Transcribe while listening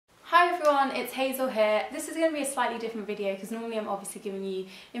everyone, it's Hazel here. This is going to be a slightly different video because normally I'm obviously giving you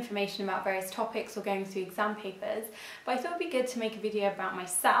information about various topics or going through exam papers, but I thought it'd be good to make a video about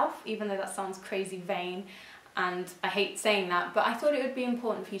myself, even though that sounds crazy vain and I hate saying that, but I thought it would be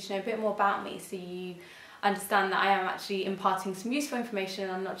important for you to know a bit more about me so you understand that I am actually imparting some useful information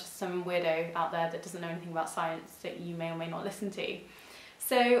and I'm not just some weirdo out there that doesn't know anything about science that you may or may not listen to.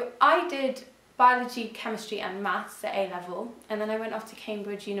 So I did biology, chemistry and maths at A-level, and then I went off to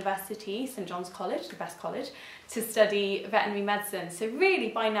Cambridge University, St John's College, the best college, to study veterinary medicine. So really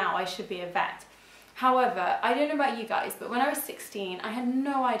by now I should be a vet. However, I don't know about you guys, but when I was 16 I had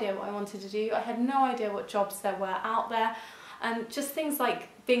no idea what I wanted to do. I had no idea what jobs there were out there, and just things like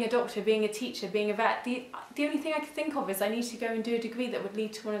being a doctor, being a teacher, being a vet, the only thing I could think of is I need to go and do a degree that would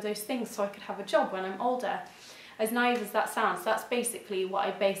lead to one of those things so I could have a job when I'm older. As naive as that sounds, that's basically what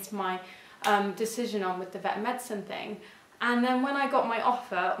I based my decision on with the vet medicine thing. And then when I got my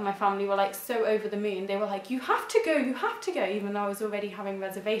offer, my family were like so over the moon. They were like, you have to go, even though I was already having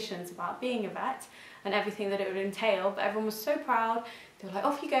reservations about being a vet and everything that it would entail, but everyone was so proud. They were like,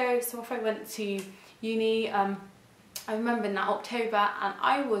 off you go. So off I went to uni. I remember in that October, and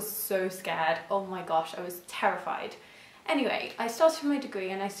I was so scared. Oh my gosh, I was terrified. Anyway, I started my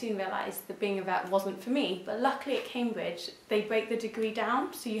degree and I soon realised that being a vet wasn't for me, but luckily at Cambridge they break the degree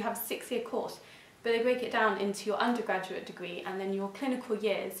down, so you have a 6-year course, but they break it down into your undergraduate degree and then your clinical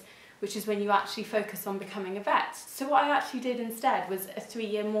years, which is when you actually focus on becoming a vet. So what I actually did instead was a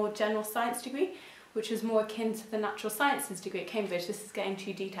 3-year more general science degree, which was more akin to the natural sciences degree at Cambridge. This is getting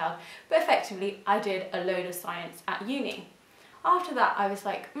too detailed, but effectively I did a load of science at uni. After that I was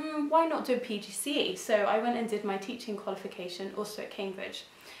like, why not do a PGCE? So I went and did my teaching qualification also at Cambridge.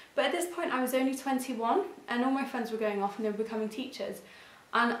 But at this point I was only 21 and all my friends were going off and they were becoming teachers.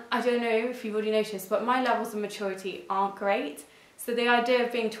 And I don't know if you've already noticed, but my levels of maturity aren't great. So the idea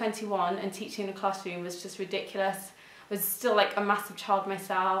of being 21 and teaching in a classroom was just ridiculous. I was still like a massive child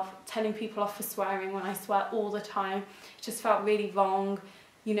myself, telling people off for swearing when I swear all the time. It just felt really wrong.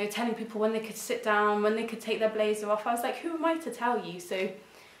 You know, telling people when they could sit down, when they could take their blazer off. I was like, who am I to tell you? So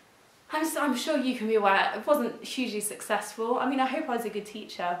I'm sure you can be aware, it wasn't hugely successful. I mean, I hope I was a good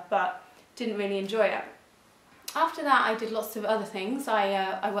teacher, but didn't really enjoy it. After that, I did lots of other things.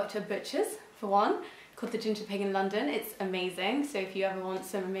 I worked at a butcher's, for one, called the Ginger Pig in London. It's amazing. So if you ever want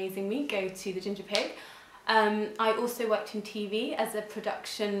some amazing meat, go to the Ginger Pig. I also worked in TV as a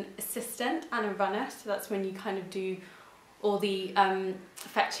production assistant and a runner. So that's when you kind of do all the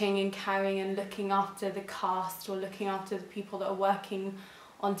fetching and carrying and looking after the cast or looking after the people that are working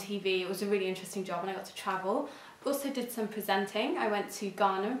on TV. It was a really interesting job and I got to travel. Also did some presenting. I went to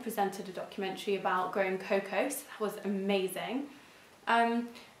Ghana and presented a documentary about growing cocoa, so that was amazing. But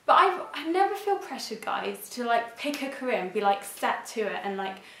I never feel pressured, guys, to like pick a career and be like set to it and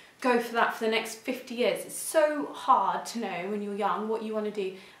like go for that for the next 50 years. It's so hard to know when you're young what you want to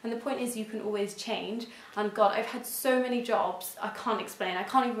do, and the point is you can always change. And God, I've had so many jobs I can't explain. I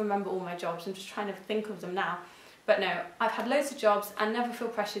can't even remember all my jobs. I'm just trying to think of them now. But no, I've had loads of jobs and never feel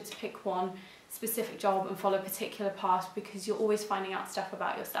pressured to pick one specific job and follow a particular path, because you're always finding out stuff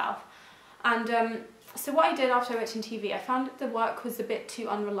about yourself. And so what I did after I worked in TV, I found that the work was a bit too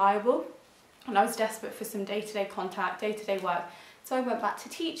unreliable and I was desperate for some day-to-day contact, day-to-day work. So I went back to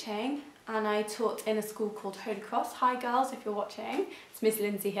teaching and I taught in a school called Holy Cross. Hi girls, if you're watching, it's Miss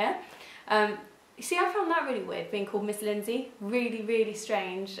Lindsay here. You see, I found that really weird, being called Miss Lindsay. Really, really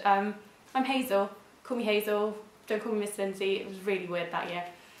strange. I'm Hazel, call me Hazel, don't call me Miss Lindsay. It was really weird that year.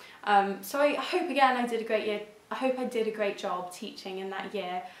 So I hope again I did a great year. I hope I did a great job teaching in that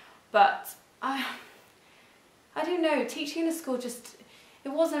year, but I don't know, teaching in a school just, it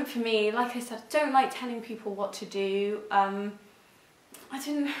wasn't for me. Like I said, I don't like telling people what to do. I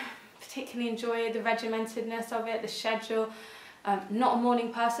didn't particularly enjoy the regimentedness of it, the schedule. Not a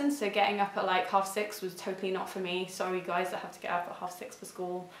morning person, so getting up at like 6:30 was totally not for me. Sorry guys that have to get up at 6:30 for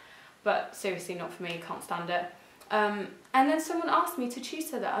school, but seriously not for me, can't stand it. And then someone asked me to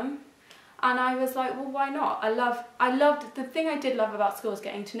tutor them and I was like, well, why not? I loved, the thing I did love about school is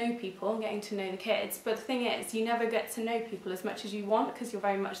getting to know people and getting to know the kids, but the thing is, you never get to know people as much as you want because you're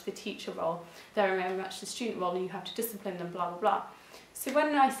very much the teacher role, they're very much the student role and you have to discipline them, blah, blah, blah. So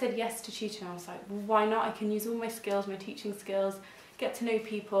when I said yes to tutoring, I was like, well, why not? I can use all my skills, my teaching skills, get to know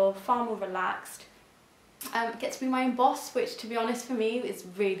people, far more relaxed. Get to be my own boss, which to be honest for me is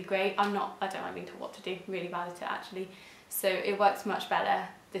really great. I don't like being told what to do, I'm really bad at it actually. So it works much better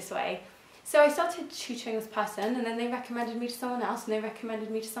this way. So I started tutoring this person and then they recommended me to someone else and they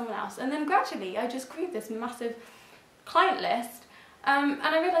recommended me to someone else. And then gradually I just grew this massive client list and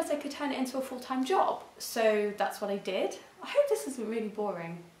I realised I could turn it into a full-time job. So that's what I did. I hope this isn't really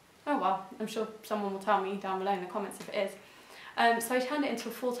boring. Oh well, I'm sure someone will tell me down below in the comments if it is. So I turned it into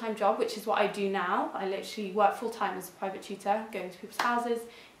a full-time job, which is what I do now. I literally work full-time as a private tutor, going to people's houses,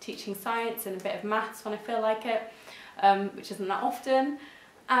 teaching science and a bit of maths when I feel like it, which isn't that often.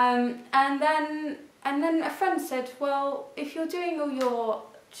 And then a friend said, well, if you're doing all your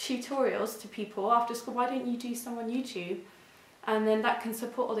tutorials to people after school, why don't you do some on YouTube? And then that can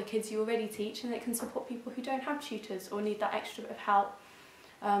support all the kids you already teach, and it can support people who don't have tutors or need that extra bit of help,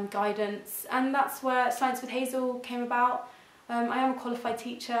 guidance. And that's where Science with Hazel came about. I am a qualified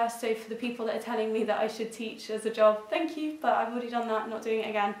teacher, so for the people that are telling me that I should teach as a job, thank you, but I've already done that, not doing it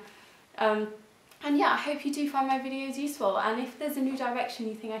again. And yeah, I hope you do find my videos useful, and if there's a new direction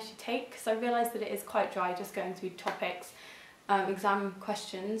you think I should take, because I realise that it is quite dry just going through topics, exam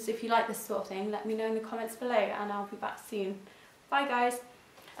questions. If you like this sort of thing, let me know in the comments below, and I'll be back soon. Bye guys.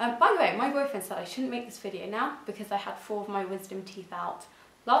 By the way, my boyfriend said I shouldn't make this video now because I had 4 of my wisdom teeth out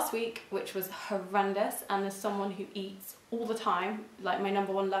last week, which was horrendous, and as someone who eats all the time, like my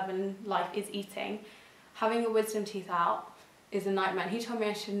 #1 love in life is eating, having a wisdom tooth out is a nightmare. And he told me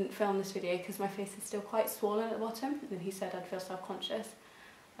I shouldn't film this video because my face is still quite swollen at the bottom, and he said I'd feel self-conscious.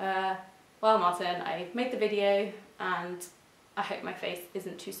 Well, Martin, I made the video and I hope my face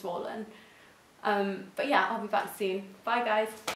isn't too swollen. But yeah, I'll be back soon. Bye guys.